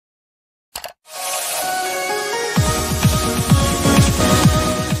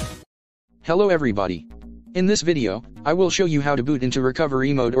Hello everybody. In this video, I will show you how to boot into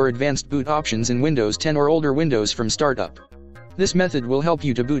recovery mode or advanced boot options in Windows 10 or older Windows from startup. This method will help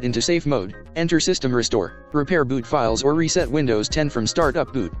you to boot into safe mode, enter system restore, repair boot files or reset Windows 10 from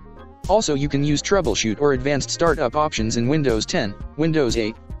startup boot. Also you can use troubleshoot or advanced startup options in Windows 10, Windows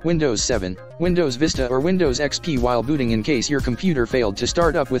 8, Windows 7, Windows Vista or Windows XP while booting in case your computer failed to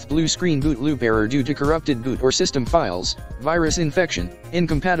start up with blue screen boot loop error due to corrupted boot or system files, virus infection,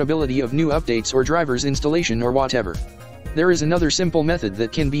 incompatibility of new updates or drivers installation or whatever. There is another simple method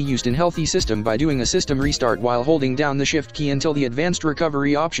that can be used in healthy system by doing a system restart while holding down the shift key until the advanced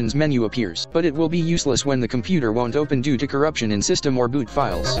recovery options menu appears, but it will be useless when the computer won't open due to corruption in system or boot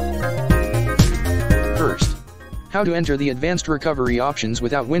files. First, how to enter the advanced recovery options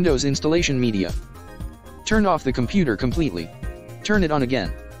without Windows installation media. Turn off the computer completely. Turn it on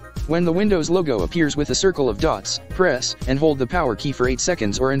again. When the Windows logo appears with a circle of dots, press and hold the power key for 8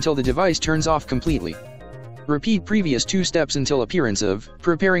 seconds or until the device turns off completely. Repeat previous 2 steps until appearance of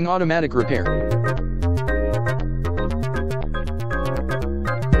preparing automatic repair.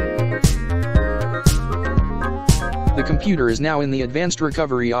 The computer is now in the advanced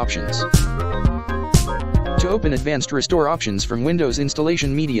recovery options. To open advanced restore options from Windows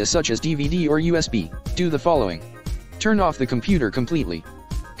installation media such as DVD or USB, do the following. Turn off the computer completely.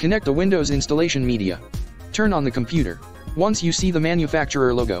 Connect the Windows installation media. Turn on the computer. Once you see the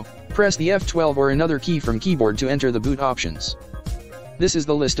manufacturer logo, press the F12 or another key from keyboard to enter the boot options. This is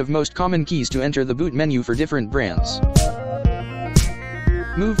the list of most common keys to enter the boot menu for different brands.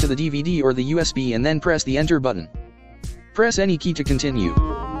 Move to the DVD or the USB and then press the enter button. Press any key to continue.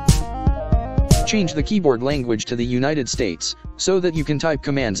 Change the keyboard language to the United States, so that you can type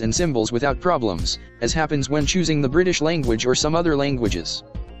commands and symbols without problems, as happens when choosing the British language or some other languages.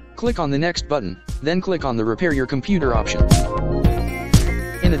 Click on the next button, then click on the repair your computer option.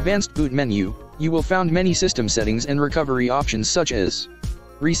 In advanced boot menu, you will find many system settings and recovery options such as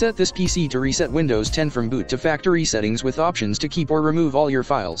reset this PC to reset Windows 10 from boot to factory settings with options to keep or remove all your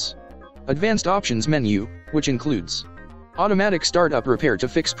files. Advanced options menu, which includes automatic startup repair to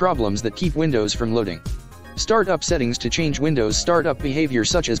fix problems that keep Windows from loading. Startup settings to change Windows startup behavior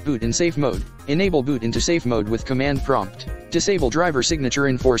such as boot in safe mode, enable boot into safe mode with command prompt, disable driver signature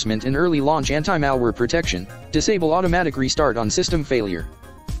enforcement and early launch anti-malware protection, disable automatic restart on system failure.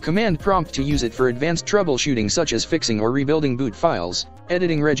 Command prompt to use it for advanced troubleshooting such as fixing or rebuilding boot files,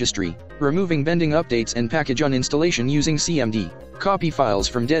 editing registry, removing bending updates and package uninstallation using CMD, copy files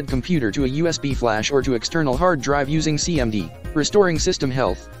from dead computer to a USB flash or to external hard drive using CMD, restoring system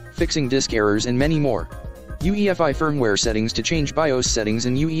health, fixing disk errors and many more. UEFI firmware settings to change BIOS settings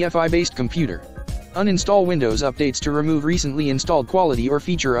in UEFI-based computer. Uninstall Windows updates to remove recently installed quality or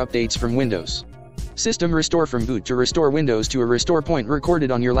feature updates from Windows. System restore from boot to restore Windows to a restore point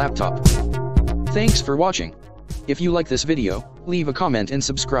recorded on your laptop. Thanks for watching. If you like this video, leave a comment and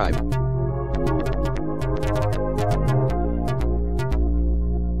subscribe.